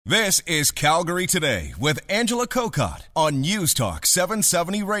This is Calgary Today with Angela Kokott on News Talk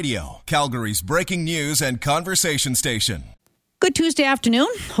 770 Radio, Calgary's breaking news and conversation station. Good Tuesday afternoon.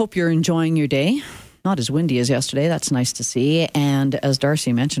 Hope you're enjoying your day. Not as windy as yesterday. That's nice to see. And as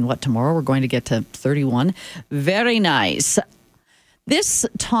Darcy mentioned, tomorrow we're going to get to 31. Very nice. This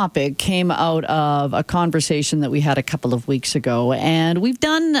topic came out of a conversation that we had a couple of weeks ago, and we've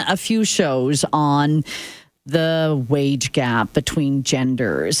done a few shows on the wage gap between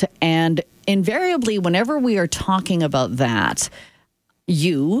genders. And invariably, whenever we are talking about that,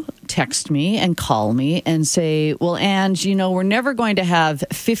 you text me and call me and say, well, Ange, we're never going to have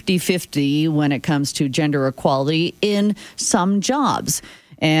 50-50 when it comes to gender equality in some jobs.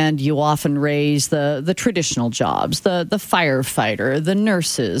 And you often raise the traditional jobs, the firefighter, the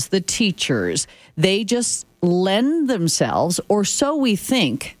nurses, the teachers. They just lend themselves, or so we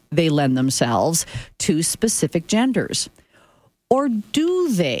think they lend themselves, to specific genders. Or do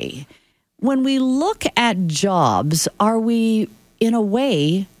they? When we look at jobs, are we, in a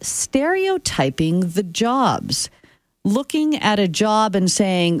way, stereotyping the jobs? Looking at a job and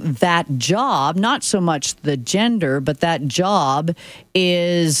saying that job, not so much the gender, but that job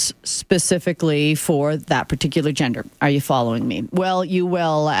is specifically for that particular gender. Are you following me? Well, you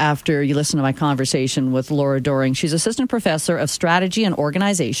will after you listen to my conversation with Laura Doering. She's assistant professor of strategy and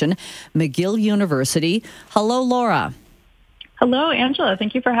organization, McGill University. Hello, Laura. Hello, Angela.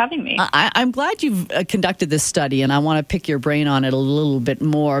 Thank you for having me. I'm glad you've conducted this study, and I want to pick your brain on it a little bit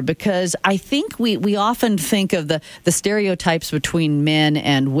more, because I think we often think of the stereotypes between men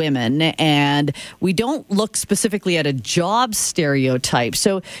and women, and we don't look specifically at a job stereotype.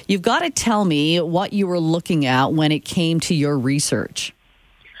 So you've got to tell me what you were looking at when it came to your research.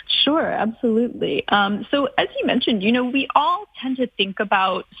 Sure, absolutely. So as you mentioned, we all tend to think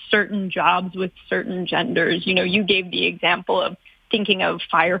about certain jobs with certain genders. You gave the example of thinking of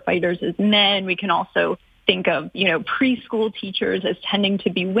firefighters as men. We can also think of, preschool teachers as tending to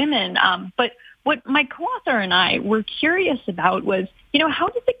be women. But what my co-author and I were curious about was, how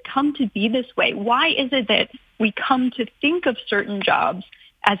does it come to be this way? Why is it that we come to think of certain jobs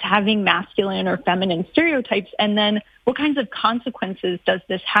as having masculine or feminine stereotypes? And then what kinds of consequences does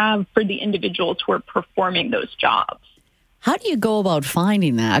this have for the individuals who are performing those jobs? How do you go about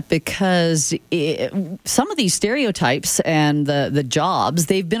finding that? Because some of these stereotypes and the jobs,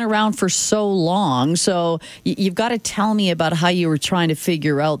 they've been around for so long. So you've got to tell me about how you were trying to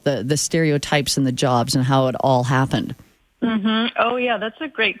figure out the stereotypes and the jobs and how it all happened. Mm-hmm. Oh, yeah, that's a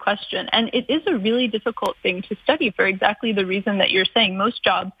great question. And it is a really difficult thing to study for exactly the reason that you're saying. Most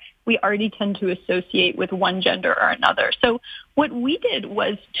jobs we already tend to associate with one gender or another. So what we did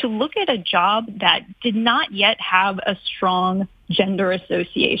was to look at a job that did not yet have a strong gender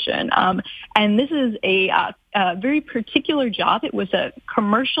association. And this is a very particular job. It was a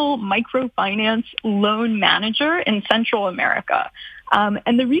commercial microfinance loan manager in Central America.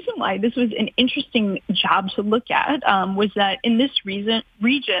 And the reason why this was an interesting job to look at was that in this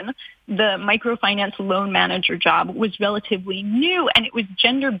region, the microfinance loan manager job was relatively new, and it was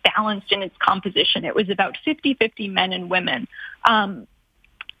gender balanced in its composition. It was about 50-50 men and women. And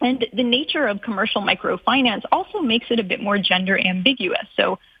the nature of commercial microfinance also makes it a bit more gender ambiguous.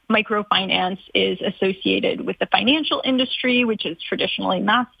 So microfinance is associated with the financial industry, which is traditionally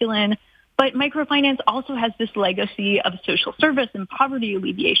masculine. But microfinance also has this legacy of social service and poverty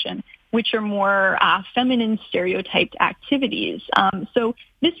alleviation, which are more feminine stereotyped activities. So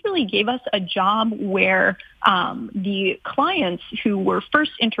this really gave us a job where the clients who were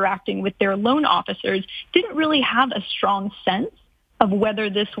first interacting with their loan officers didn't really have a strong sense of whether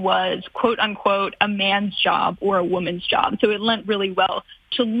this was, quote unquote, a man's job or a woman's job. So it lent really well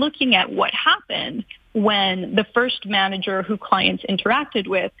to looking at what happened when the first manager who clients interacted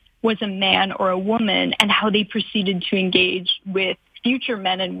with was a man or a woman, and how they proceeded to engage with future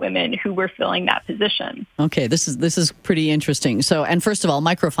men and women who were filling that position. Okay, this is pretty interesting. So, and first of all,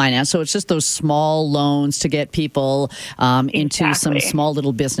 microfinance. So it's just those small loans to get people into some small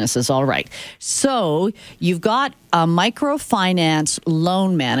little businesses. All right. So you've got a microfinance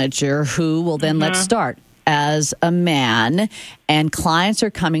loan manager who will then, let's start, as a man, and clients are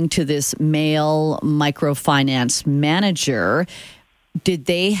coming to this male microfinance manager. Did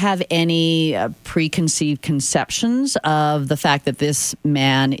they have any preconceived conceptions of the fact that this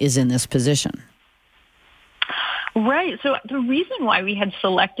man is in this position? Right. So the reason why we had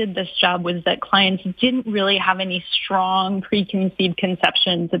selected this job was that clients didn't really have any strong preconceived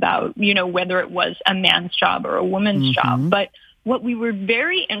conceptions about, whether it was a man's job or a woman's job. But what we were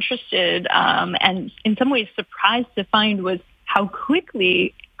very interested and in some ways surprised to find was how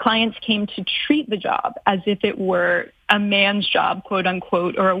quickly clients came to treat the job as if it were a man's job, quote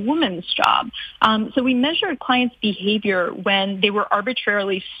unquote, or a woman's job. So we measured clients' behavior when they were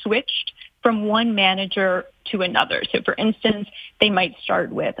arbitrarily switched from one manager to another. So for instance, they might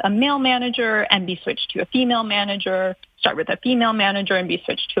start with a male manager and be switched to a female manager, start with a female manager and be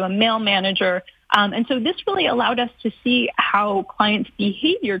switched to a male manager. And so this really allowed us to see how clients'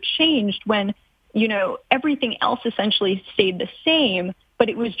 behavior changed when, everything else essentially stayed the same, but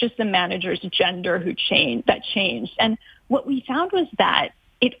it was just the manager's gender that changed. And what we found was that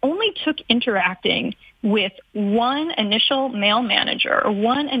it only took interacting with one initial male manager or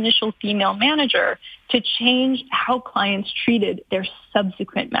one initial female manager to change how clients treated their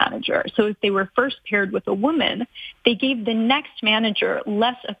subsequent manager. So if they were first paired with a woman, they gave the next manager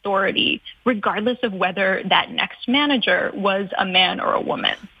less authority, regardless of whether that next manager was a man or a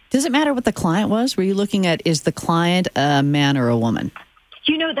woman. Does it matter what the client was? Were you looking at, is the client a man or a woman?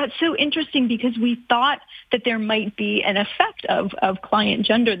 That's so interesting because we thought that there might be an effect of client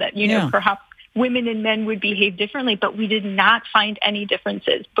gender that, perhaps women and men would behave differently, but we did not find any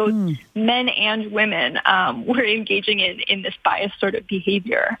differences. Both men and women were engaging in this biased sort of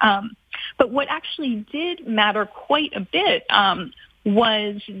behavior. But what actually did matter quite a bit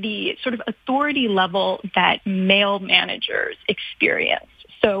was the sort of authority level that male managers experienced.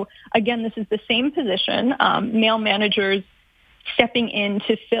 So again, this is the same position. Male managers stepping in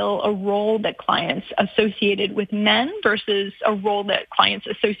to fill a role that clients associated with men versus a role that clients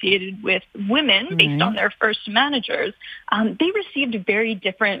associated with women based on their first managers, they received very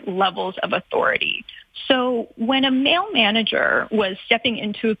different levels of authority. So when a male manager was stepping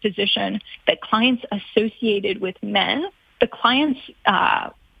into a position that clients associated with men, the clients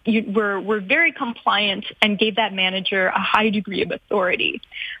were very compliant and gave that manager a high degree of authority.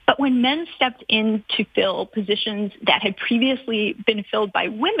 But when men stepped in to fill positions that had previously been filled by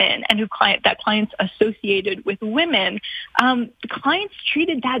women and that clients associated with women, the clients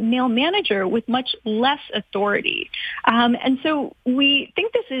treated that male manager with much less authority. And so we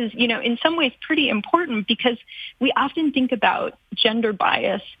think this is, in some ways pretty important because we often think about gender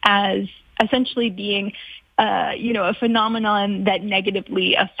bias as essentially being a phenomenon that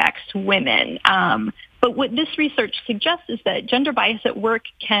negatively affects women. But what this research suggests is that gender bias at work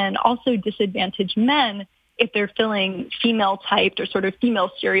can also disadvantage men if they're filling female-typed or sort of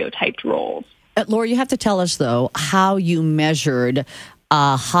female-stereotyped roles. Laura, you have to tell us, though, how you measured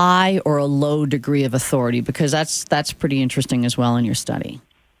a high or a low degree of authority, because that's pretty interesting as well in your study.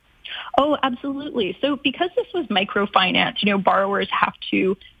 Oh, absolutely. So because this was microfinance, borrowers have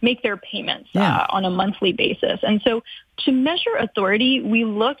to make their payments on a monthly basis. And so to measure authority, we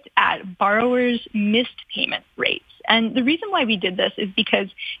looked at borrowers' missed payment rates. And the reason why we did this is because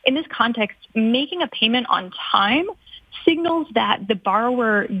in this context, making a payment on time signals that the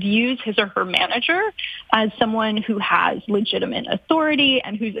borrower views his or her manager as someone who has legitimate authority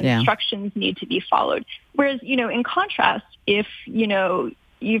and whose instructions need to be followed. Whereas, in contrast, if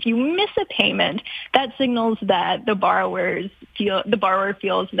you miss a payment, that signals that the borrower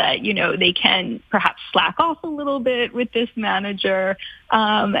feels that, they can perhaps slack off a little bit with this manager,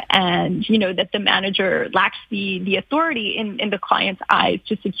 and, that the manager lacks the authority in the client's eyes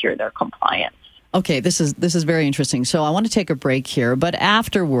to secure their compliance. Okay, this is very interesting. So I want to take a break here, but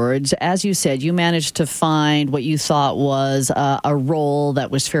afterwards, as you said, you managed to find what you thought was a role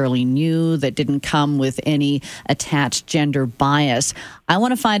that was fairly new, that didn't come with any attached gender bias. I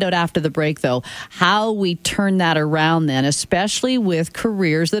want to find out after the break, though, how we turn that around then, especially with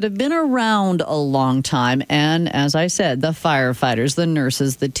careers that have been around a long time. And as I said, the firefighters, the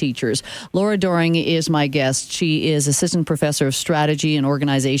nurses, the teachers. Laura Doering is my guest. She is assistant professor of strategy and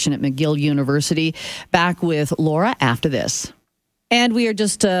organization at McGill University. Back with Laura after this. And we are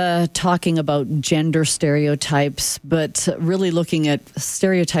just talking about gender stereotypes, but really looking at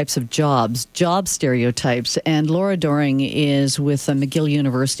stereotypes of jobs, job stereotypes. And Laura Doering is with McGill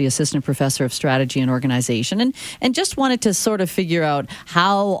University, assistant professor of strategy and organization, and just wanted to sort of figure out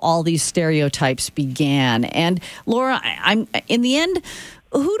how all these stereotypes began. And Laura, I'm in the end,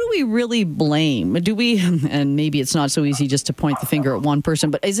 who do we really blame? Do we, and maybe it's not so easy just to point the finger at one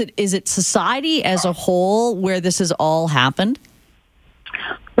person, but is it society as a whole where this has all happened?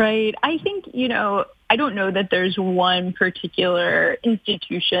 Right. I think, I don't know that there's one particular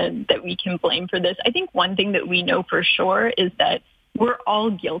institution that we can blame for this. I think one thing that we know for sure is that we're all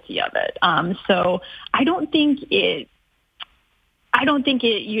guilty of it. So I don't think it,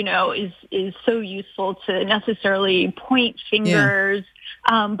 is so useful to necessarily point fingers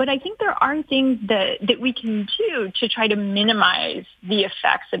But I think there are things that we can do to try to minimize the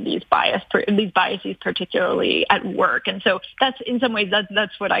effects of these biases, particularly at work. And so that's, in some ways,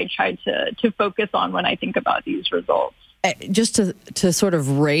 that's what I try to focus on when I think about these results. Just to sort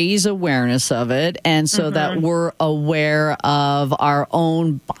of raise awareness of it, and so that we're aware of our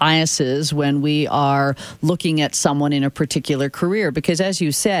own biases when we are looking at someone in a particular career. Because as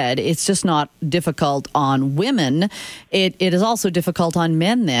you said, it's just not difficult on women. It is also difficult on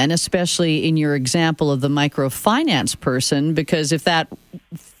men then, especially in your example of the microfinance person, because if that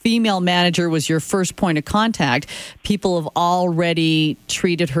female manager was your first point of contact, people have already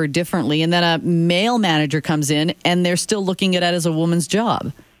treated her differently. And then a male manager comes in and they're still looking at it as a woman's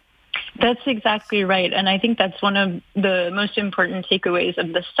job. That's exactly right. And I think that's one of the most important takeaways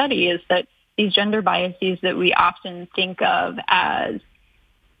of the study is that these gender biases that we often think of as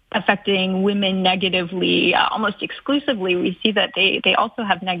affecting women negatively, almost exclusively, we see that they also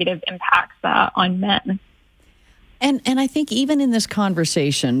have negative impacts on men. And I think even in this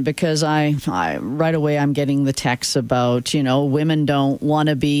conversation, because I right away I'm getting the texts about, women don't want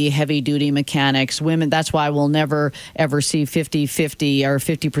to be heavy-duty mechanics. Women, that's why we'll never, ever see 50-50 or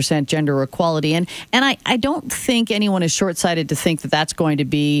 50% gender equality. And I don't think anyone is short-sighted to think that that's going to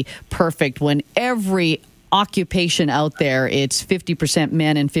be perfect when every occupation out there, it's 50%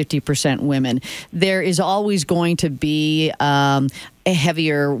 men and 50% women. There is always going to be a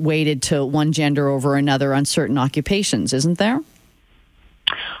heavier weighted to one gender over another on certain occupations, isn't there?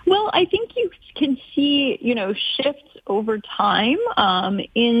 Well, I think you can see, shifts over time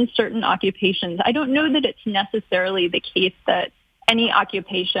in certain occupations. I don't know that it's necessarily the case that any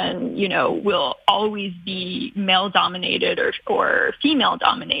occupation, will always be male-dominated or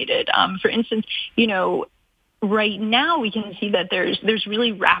female-dominated. For instance, right now we can see that there's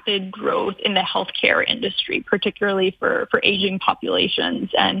really rapid growth in the healthcare industry, particularly for aging populations.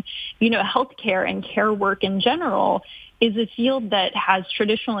 And, healthcare and care work in general is a field that has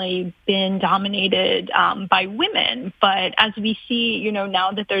traditionally been dominated by women. But as we see,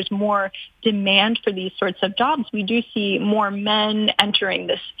 now that there's more demand for these sorts of jobs, we do see more men entering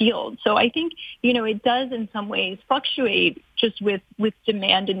this field. So I think, it does in some ways fluctuate just with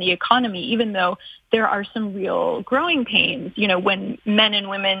demand in the economy, even though there are some real growing pains, when men and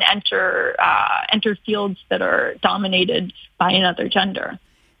women enter fields that are dominated by another gender.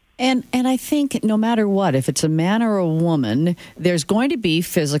 And I think no matter what, if it's a man or a woman, there's going to be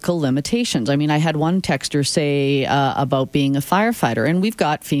physical limitations. I mean, I had one texter say about being a firefighter, and we've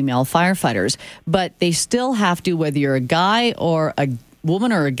got female firefighters, but they still have to, whether you're a guy or a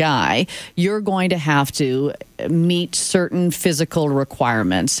woman or a guy, you're going to have to meet certain physical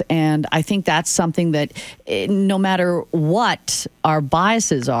requirements. And I think that's something that no matter what our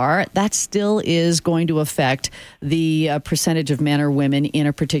biases are, that still is going to affect the percentage of men or women in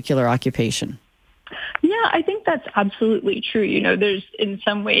a particular occupation. Yeah, I think that's absolutely true. There's in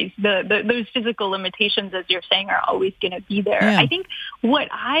some ways those physical limitations, as you're saying, are always going to be there. Yeah. I think what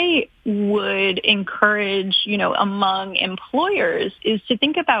I would encourage, among employers is to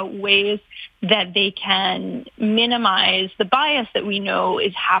think about ways that they can minimize the bias that we know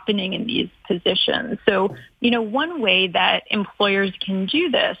is happening in these positions. So, one way that employers can do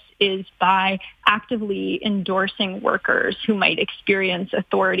this is by actively endorsing workers who might experience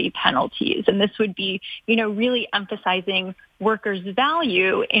authority penalties. And this would be, really emphasizing workers'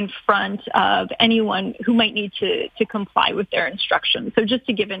 value in front of anyone who might need to comply with their instructions. So just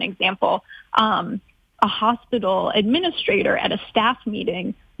to give an example, a hospital administrator at a staff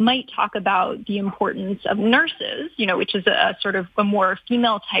meeting might talk about the importance of nurses, which is a sort of a more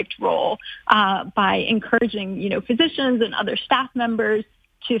female-typed role, by encouraging, physicians and other staff members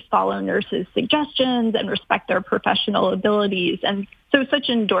to follow nurses' suggestions and respect their professional abilities. And so such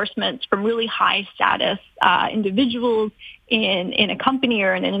endorsements from really high-status individuals in a company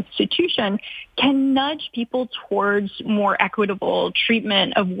or in an institution can nudge people towards more equitable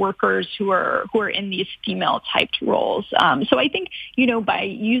treatment of workers who are in these female-typed roles. So I think, by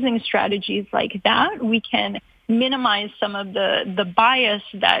using strategies like that, we can minimize some of the bias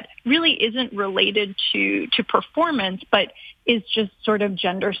that really isn't related to performance, but is just sort of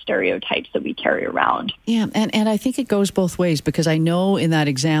gender stereotypes that we carry around. Yeah, and I think it goes both ways, because I know in that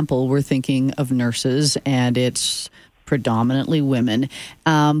example we're thinking of nurses, and it's predominantly women.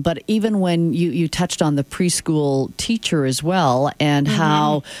 But even when you touched on the preschool teacher as well, and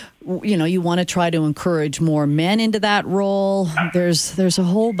how you want to try to encourage more men into that role. There's a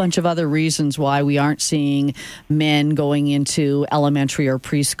whole bunch of other reasons why we aren't seeing men going into elementary or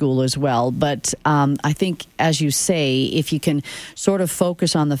preschool as well. But I think, as you say, if you can sort of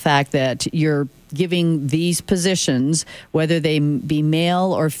focus on the fact that you're giving these positions, whether they be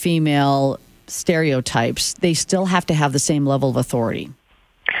male or female stereotypes, they still have to have the same level of authority.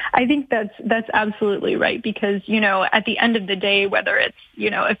 I think that's absolutely right, because, at the end of the day, whether it's,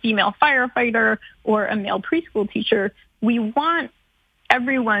 a female firefighter or a male preschool teacher, we want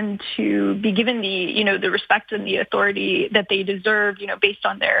everyone to be given the respect and the authority that they deserve, based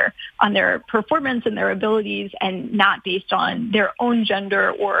on their performance and their abilities, and not based on their own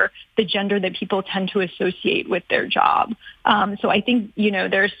gender or the gender that people tend to associate with their job. So I think,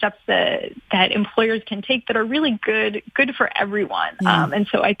 there are steps that employers can take that are really good for everyone. And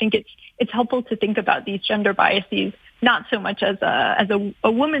so I think it's helpful to think about these gender biases not so much as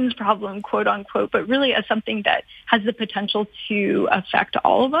a woman's problem, quote unquote, but really as something that has the potential to affect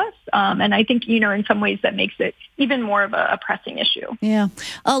all of us. And I think, in some ways that makes it even more of a pressing issue. Yeah.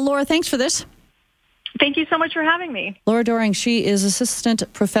 Laura, thanks for this. Thank you so much for having me. Laura Doering, she is Assistant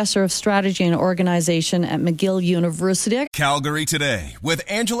Professor of Strategy and Organization at McGill University. Calgary Today with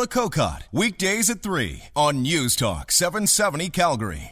Angela Kokott. Weekdays at 3 on News Talk 770 Calgary.